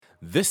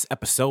This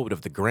episode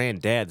of the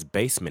Granddad's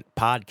Basement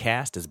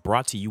podcast is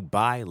brought to you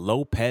by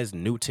Lopez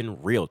Newton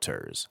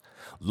Realtors.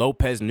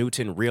 Lopez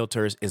Newton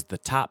Realtors is the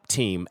top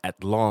team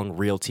at Long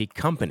Realty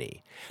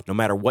Company. No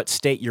matter what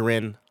state you're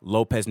in,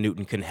 Lopez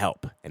Newton can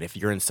help. And if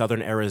you're in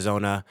Southern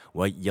Arizona,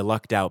 well, you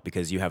lucked out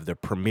because you have the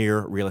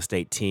premier real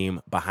estate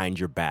team behind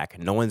your back.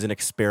 No one's an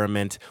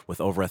experiment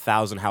with over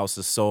 1,000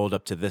 houses sold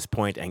up to this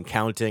point and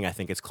counting. I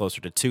think it's closer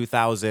to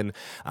 2,000.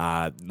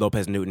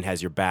 Lopez Newton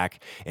has your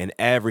back in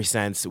every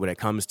sense when it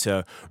comes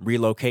to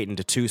relocating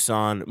to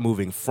Tucson,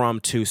 moving from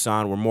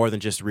Tucson. We're more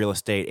than just a real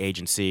estate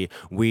agency.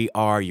 We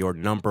are your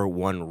number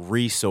one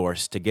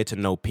resource to get to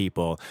know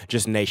people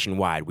just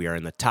nationwide. We are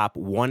in the top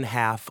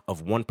 1/2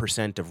 of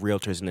 1% of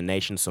realtors in the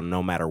nation. So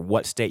no matter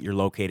what state you're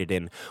located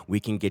in, we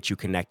can get you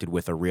connected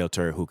with a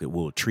realtor who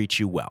will treat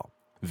you well.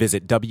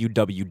 Visit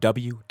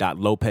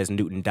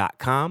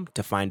www.lopeznewton.com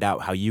to find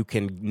out how you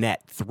can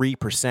net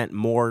 3%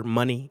 more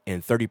money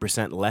in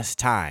 30% less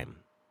time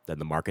than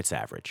the market's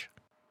average.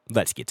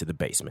 Let's get to the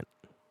basement.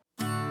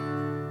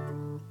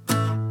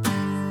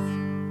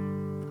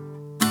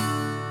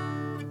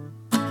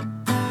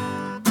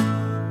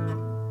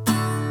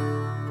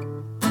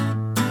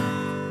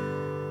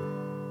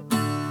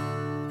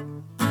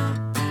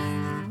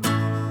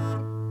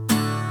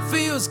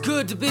 Feels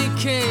good to be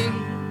king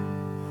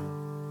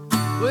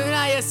when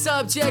all your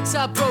subjects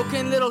are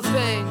broken little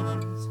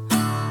things.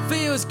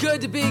 Feels good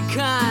to be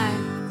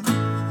kind,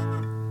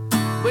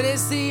 but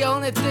it's the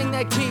only thing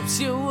that keeps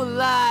you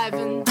alive.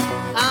 And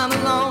I'm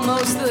alone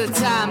most of the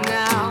time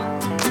now.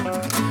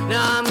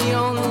 Now I'm the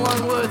only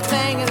one worth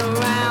hanging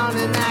around,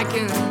 and I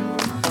can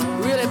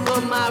really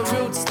put my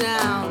roots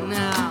down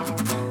now.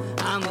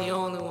 I'm the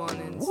only one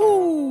in.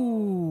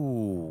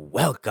 Woo!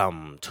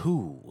 Welcome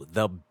to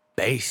the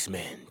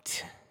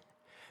basement.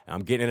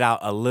 I'm getting it out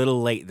a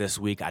little late this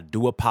week. I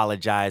do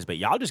apologize, but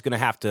y'all just gonna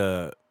have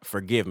to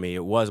forgive me.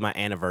 It was my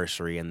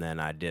anniversary, and then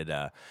I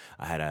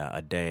had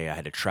a day I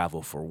had to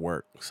travel for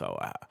work, so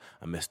I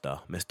missed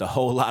a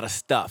whole lot of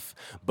stuff.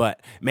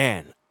 But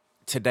man,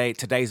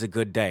 today's a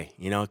good day.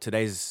 You know,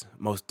 today's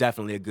most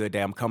definitely a good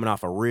day. I'm coming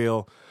off a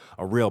real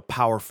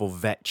powerful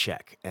vet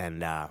check,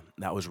 and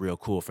that was real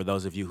cool. For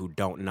those of you who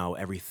don't know,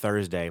 every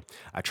Thursday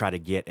I try to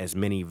get as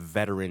many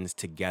veterans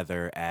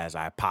together as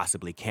I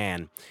possibly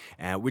can,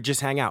 and we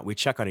just hang out. We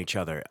check on each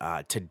other.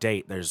 To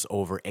date, there's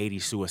over 80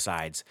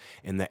 suicides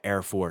in the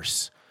Air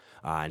Force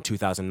in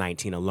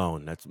 2019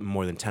 alone. That's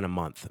more than 10 a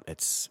month.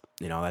 That's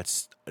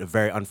a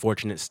very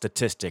unfortunate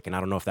statistic, and I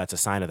don't know if that's a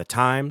sign of the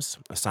times,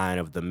 a sign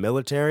of the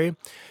military,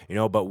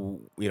 but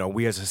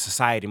we as a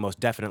society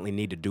most definitely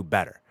need to do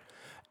better.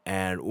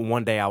 And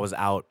one day I was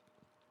out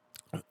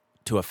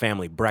to a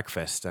family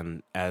breakfast,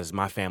 and as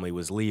my family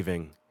was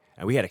leaving,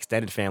 and we had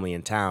extended family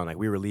in town, like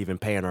we were leaving,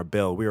 paying our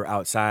bill. We were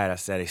outside. I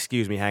said,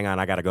 "Excuse me, hang on,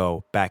 I got to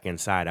go back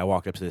inside." I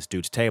walked up to this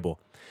dude's table,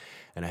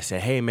 and I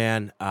said, "Hey,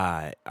 man,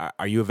 are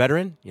you a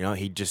veteran?" He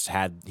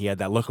had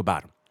that look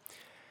about him.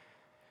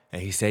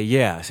 And he said,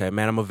 "Yeah." I said,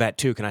 "Man, I'm a vet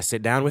too. Can I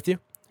sit down with you?"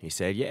 He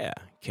said, "Yeah."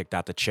 Kicked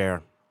out the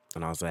chair.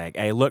 And I was like,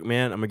 "Hey, look,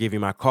 man, I'm gonna give you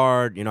my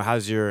card.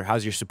 How's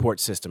your support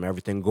system?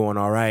 Everything going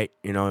all right?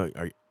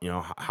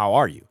 How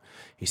are you?"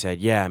 He said,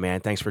 "Yeah, man,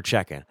 thanks for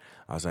checking."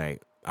 I was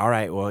like, "All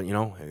right, well,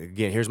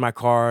 again, here's my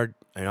card.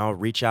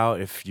 Reach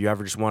out if you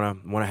ever just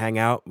wanna hang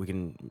out. We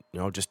can,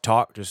 just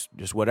talk,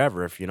 just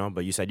whatever.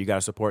 But you said you got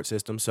a support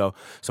system, so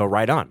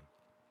right on."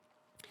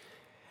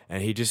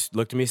 And he just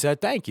looked at me and said,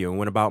 "Thank you," and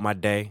went about my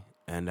day.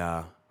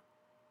 And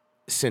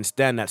since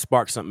then, that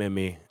sparked something in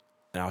me.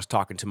 And I was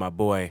talking to my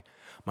boy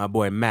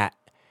Matt,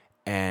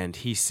 and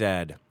he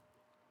said,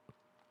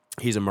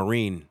 he's a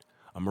Marine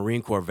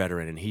Corps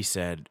veteran, and he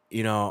said,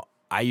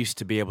 "I used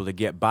to be able to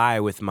get by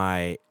with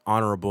my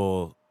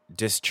honorable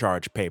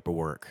discharge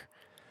paperwork,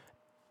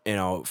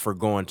 for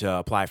going to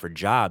apply for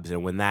jobs.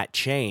 And when that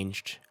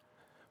changed,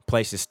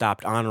 places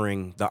stopped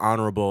honoring the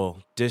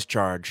honorable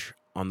discharge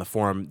on the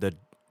form, the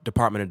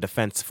Department of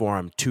Defense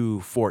Form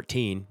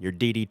 214, your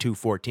DD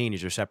 214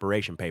 is your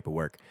separation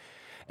paperwork.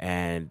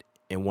 And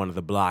in one of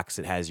the blocks,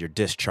 it has your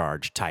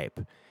discharge type.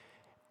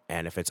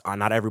 And if it's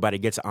not everybody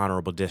gets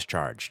honorable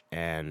discharge.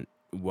 And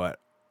what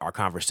our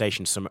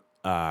conversation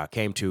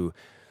came to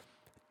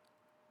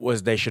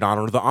was they should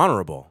honor the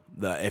honorable.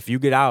 If you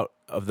get out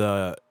of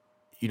the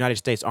United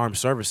States Armed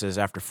Services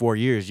after 4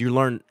 years, you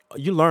learn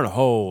a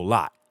whole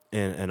lot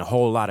in a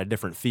whole lot of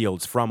different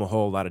fields from a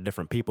whole lot of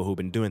different people who've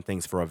been doing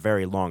things for a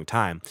very long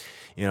time,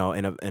 in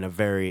a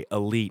very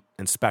elite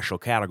and special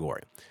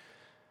category.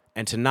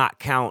 And to not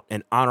count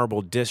an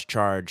honorable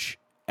discharge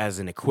as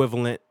an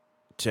equivalent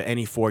to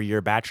any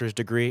 4-year bachelor's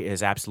degree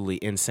is absolutely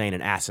insane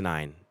and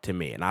asinine to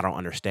me. And I don't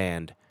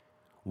understand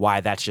why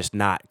that's just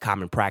not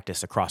common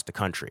practice across the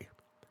country.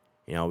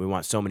 We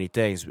want so many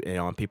things,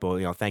 and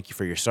people, thank you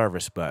for your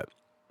service, but,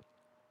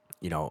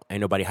 ain't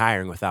nobody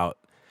hiring without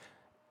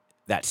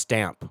that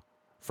stamp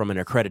from an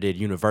accredited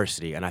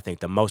university. And I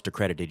think the most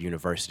accredited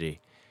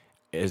university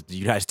is the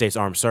United States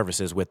Armed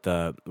Services with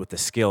the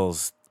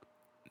skills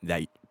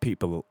that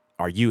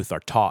our youth are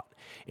taught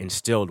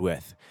instilled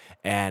with.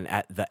 And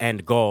at the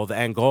end goal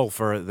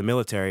for the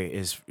military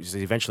is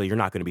eventually you're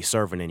not going to be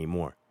serving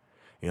anymore.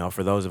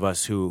 For those of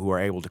us who are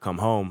able to come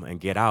home and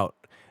get out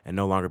and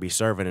no longer be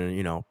serving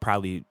and,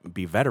 proudly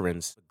be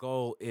veterans, the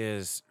goal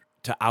is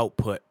to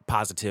output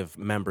positive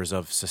members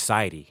of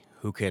society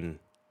who can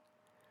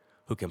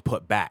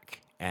put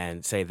back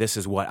and say, this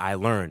is what I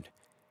learned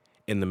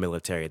in the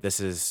military. This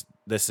is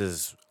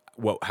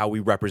how we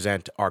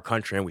represent our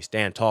country, and we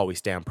stand tall, we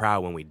stand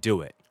proud when we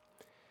do it.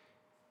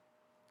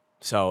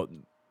 So,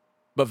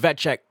 but vet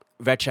check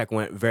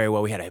went very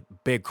well. We had a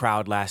big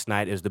crowd last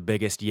night. It was the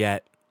biggest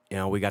yet.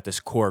 We got this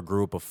core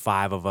group of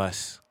 5 of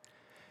us,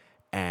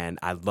 and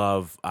I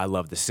love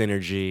the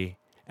synergy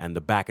and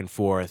the back and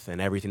forth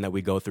and everything that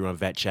we go through on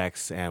vet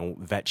checks. And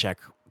Vet Check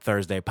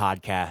Thursday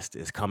podcast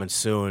is coming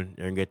soon.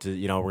 You're gonna get to,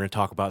 we're gonna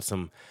talk about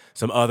some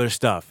other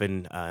stuff,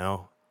 and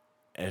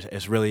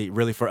it's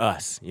really for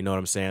us. You know what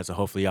I'm saying? So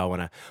hopefully y'all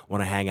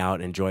wanna hang out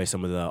and enjoy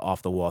some of the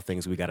off the wall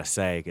things we gotta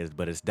say.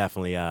 But it's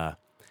definitely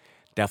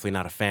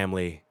not a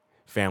family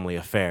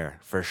affair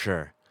for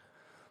sure.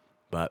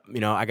 But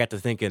I got to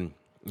thinking.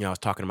 I was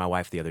talking to my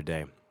wife the other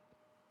day,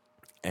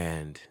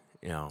 and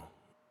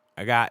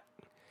I got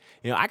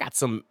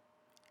some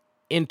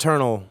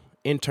internal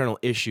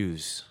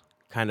issues,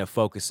 kind of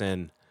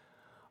focusing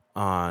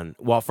on.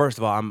 Well, first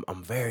of all,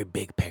 I'm very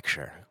big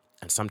picture,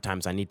 and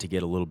sometimes I need to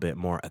get a little bit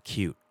more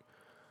acute,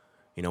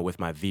 with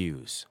my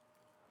views.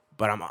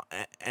 But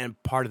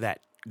and part of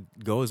that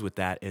goes with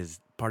that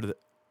is part of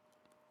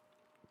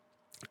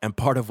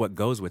what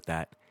goes with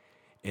that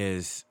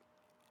is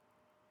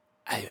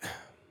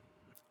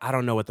I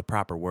don't know what the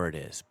proper word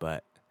is,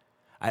 but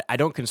I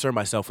don't concern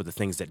myself with the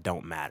things that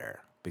don't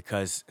matter,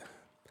 because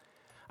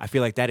I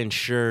feel like that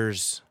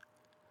ensures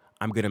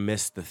I'm going to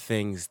miss the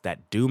things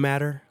that do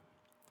matter.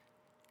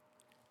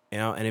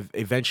 And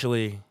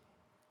eventually,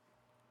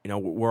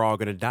 we're all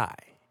going to die.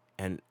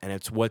 And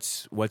it's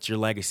what's your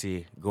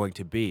legacy going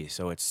to be?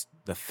 So it's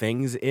the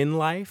things in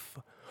life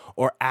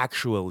or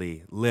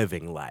actually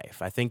living life.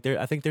 I think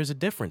there's a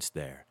difference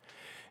there.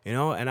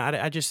 And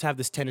I just have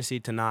this tendency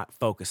to not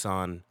focus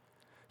on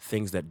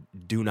things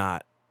that do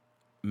not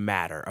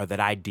matter or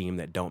that I deem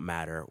that don't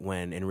matter,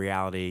 when in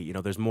reality,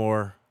 there's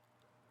more.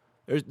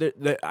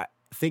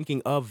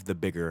 Thinking of the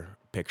bigger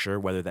picture,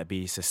 whether that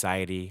be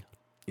society,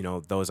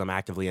 those I'm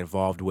actively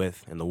involved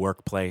with in the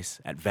workplace,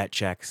 at vet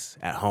checks,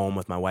 at home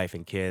with my wife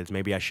and kids.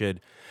 Maybe I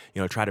should,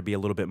 try to be a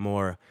little bit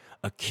more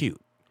acute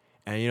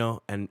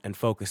and, and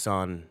focus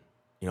on,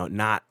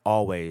 not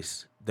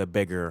always the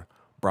bigger,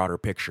 broader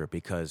picture,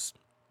 because,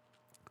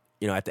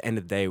 at the end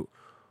of the day,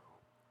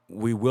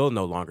 we will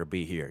no longer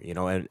be here,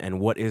 and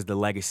what is the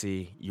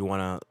legacy you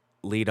want to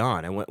lead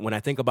on? And when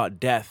I think about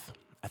death,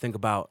 I think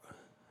about,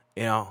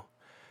 I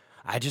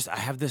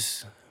have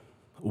this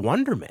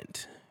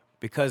wonderment,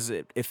 because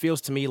it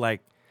feels to me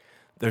like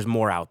there's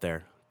more out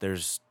there.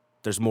 There's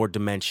more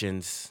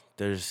dimensions.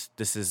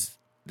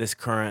 This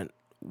current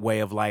way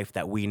of life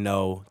that we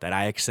know, that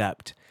I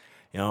accept,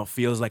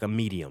 feels like a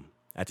medium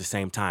at the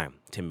same time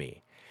to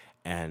me.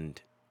 And,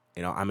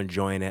 I'm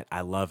enjoying it.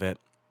 I love it.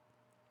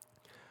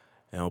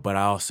 But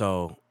I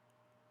also,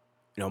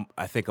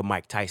 I think of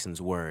Mike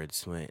Tyson's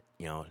words when,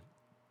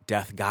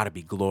 death gotta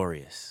be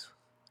glorious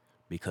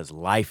because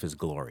life is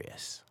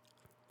glorious.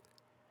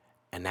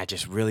 And that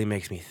just really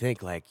makes me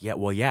think like,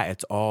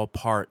 it's all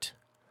part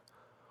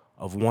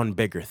of one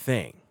bigger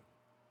thing.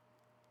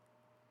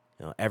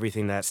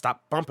 Everything that,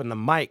 stop bumping the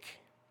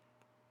mic.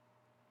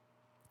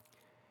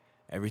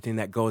 Everything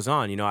that goes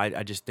on,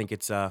 I just think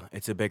it's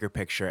a bigger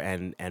picture,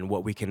 and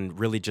what we can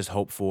really just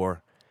hope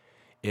for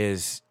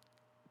is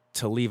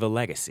to leave a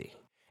legacy.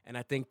 And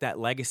I think that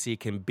legacy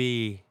can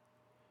be,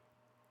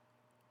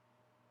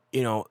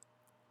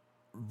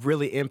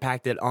 really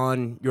impacted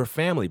on your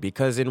family,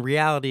 because in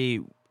reality,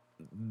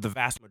 the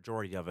vast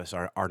majority of us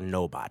are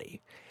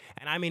nobody.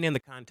 And I mean, in the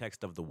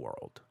context of the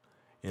world,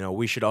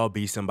 we should all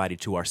be somebody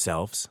to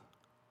ourselves.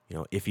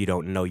 If you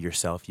don't know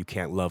yourself, you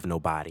can't love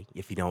nobody.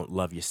 If you don't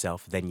love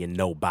yourself, then you're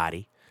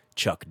nobody.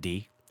 Chuck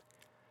D.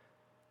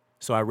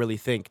 So I really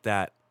think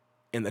that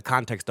in the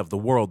context of the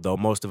world, though,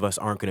 most of us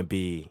aren't going to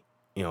be,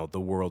 the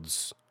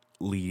world's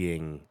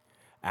leading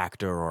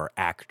actor or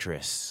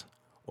actress,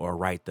 or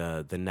write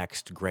the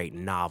next great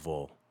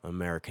novel,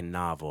 American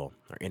novel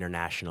or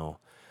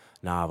international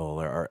novel,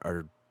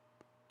 or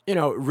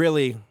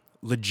really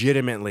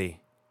legitimately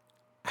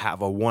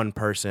have a one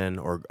person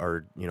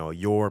or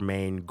your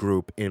main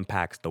group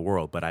impacts the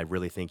world. But I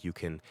really think you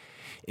can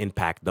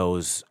impact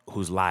those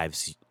whose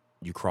lives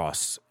you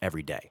cross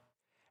every day.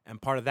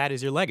 And part of that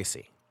is your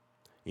legacy.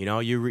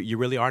 You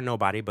really are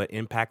nobody, but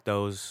impact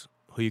those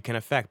who you can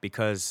affect.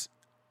 Because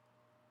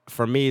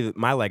for me,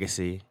 my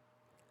legacy,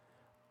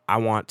 I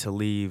want to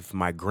leave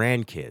my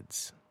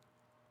grandkids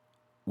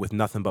with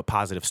nothing but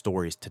positive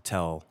stories to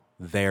tell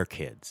their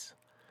kids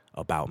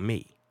about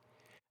me.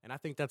 And I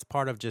think that's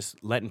part of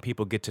just letting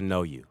people get to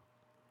know you.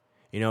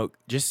 If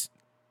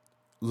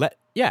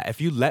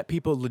you let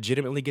people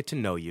legitimately get to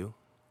know you,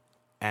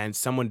 and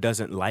someone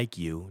doesn't like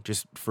you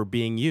just for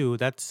being you,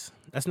 that's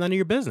none of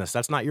your business.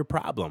 That's not your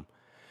problem.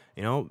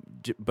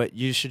 But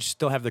you should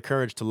still have the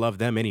courage to love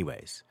them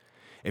anyways.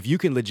 If you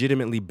can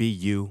legitimately be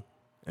you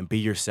and be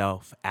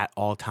yourself at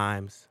all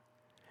times,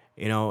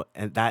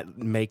 and that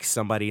makes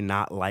somebody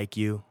not like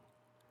you,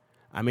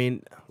 I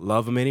mean,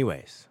 love them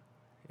anyways.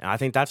 And I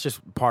think that's just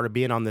part of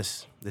being on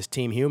this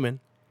team human.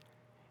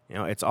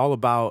 It's all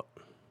about,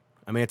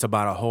 it's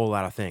about a whole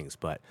lot of things.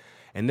 But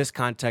in this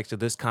context of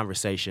this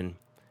conversation,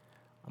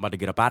 I'm about to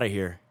get up out of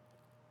here.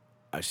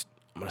 I'm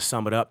going to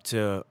sum it up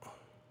to,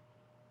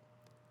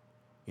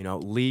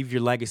 leave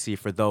your legacy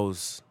for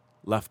those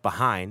left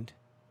behind,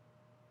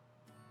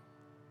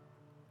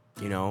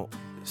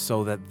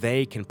 so that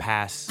they can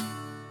pass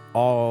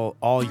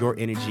all your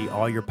energy,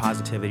 all your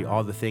positivity,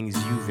 all the things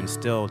you've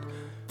instilled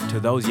to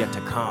those yet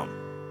to come,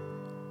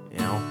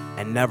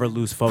 and never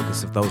lose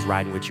focus of those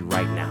riding with you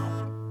right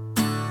now.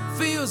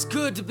 Feels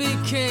good to be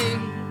king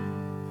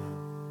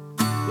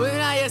when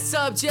all your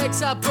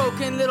subjects are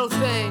broken little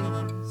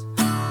things.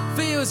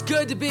 Feels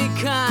good to be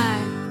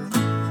kind,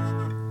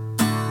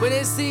 but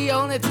it's the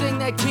only thing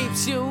that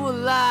keeps you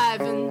alive.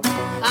 And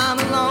I'm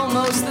alone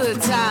most of the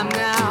time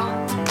now.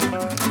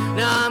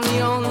 Now I'm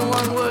the only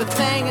one worth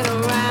hanging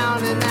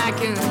around, and I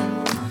can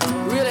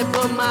really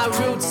put my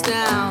roots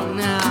down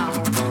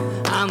now.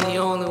 I'm the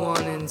only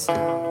one in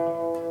town.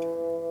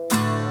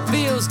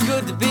 Feels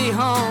good to be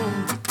home,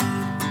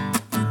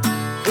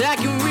 that I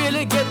can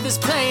really get this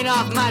pain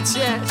off my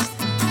chest.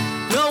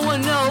 No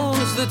one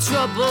knows the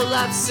trouble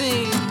I've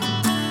seen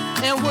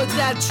and what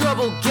that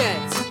trouble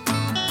gets.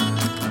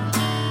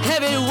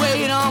 Heavy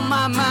weight on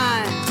my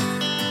mind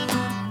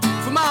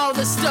from all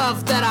the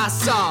stuff that I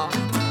saw.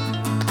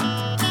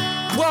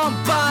 Warm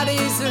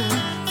bodies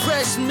and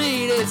fresh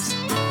meat, it's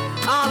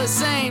all the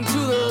same to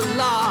the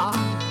law.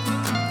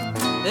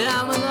 And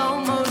I'm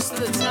alone most of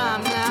the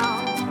time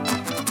now.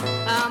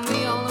 I'm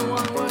the only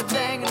one worth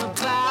hanging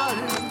about.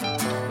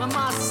 And my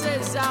mom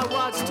says I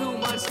watch too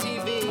much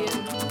TV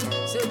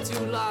and sit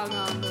too long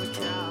on the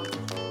couch.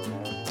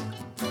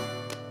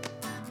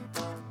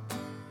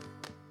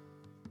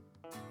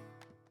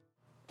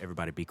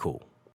 Everybody be cool.